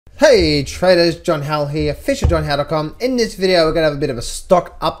Hey traders, John Howell here, fisherjohnhowell.com. In this video, we're going to have a bit of a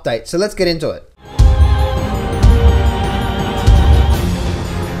stock update, so let's get into it.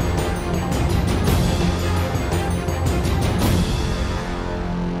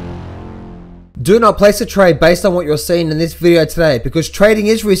 Do not place a trade based on what you're seeing in this video today, because trading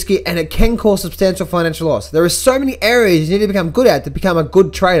is risky and it can cause substantial financial loss. There are so many areas you need to become good at to become a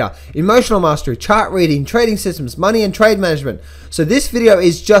good trader. Emotional mastery, chart reading, trading systems, money and trade management. So this video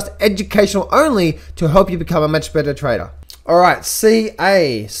is just educational only to help you become a much better trader. Alright,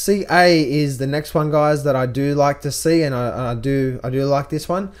 CA. CA is the next one, guys, that I do like to see, and I do like this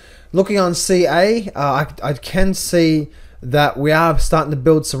one. Looking on CA, I can see that we are starting to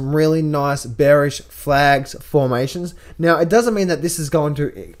build some really nice bearish flags formations. Now, it doesn't mean that this is going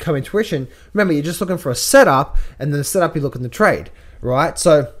to come into fruition. Remember, you're just looking for a setup, and then the setup you're looking to trade, right?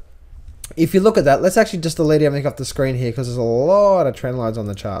 So if you look at that, let's actually just delete everything off the screen here, because there's a lot of trend lines on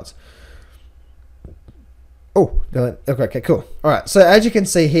the charts. Oh, okay, cool. All right, so as you can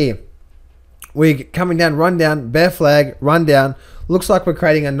see here, we're coming down, run down, bear flag, run down. Looks like we're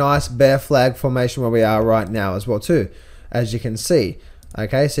creating a nice bear flag formation where we are right now as well too, as you can see.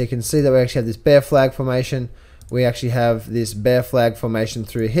 Okay, so you can see that we actually have this bear flag formation. We actually have this bear flag formation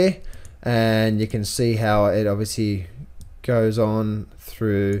through here, and you can see how it obviously goes on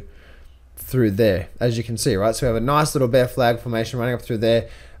through there, as you can see, right? So we have a nice little bear flag formation running up through there.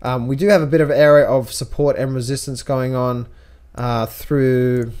 We do have a bit of area of support and resistance going on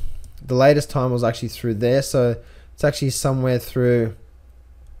through the latest time was actually through there, so it's actually somewhere through,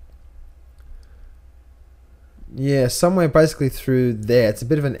 yeah, somewhere basically through there. It's a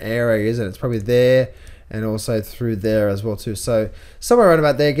bit of an area, isn't it? It's probably there and also through there as well too. So somewhere right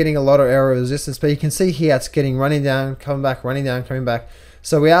about there, getting a lot of area resistance, but you can see here it's getting running down, coming back, running down, coming back.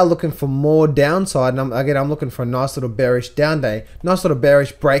 So we are looking for more downside, and I'm looking for a nice little bearish down day, nice little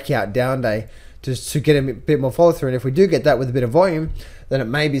bearish breakout down day, just to get a bit more follow through. And if we do get that with a bit of volume, then it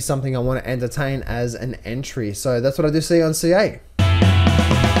may be something I want to entertain as an entry. So that's what I do see on CA.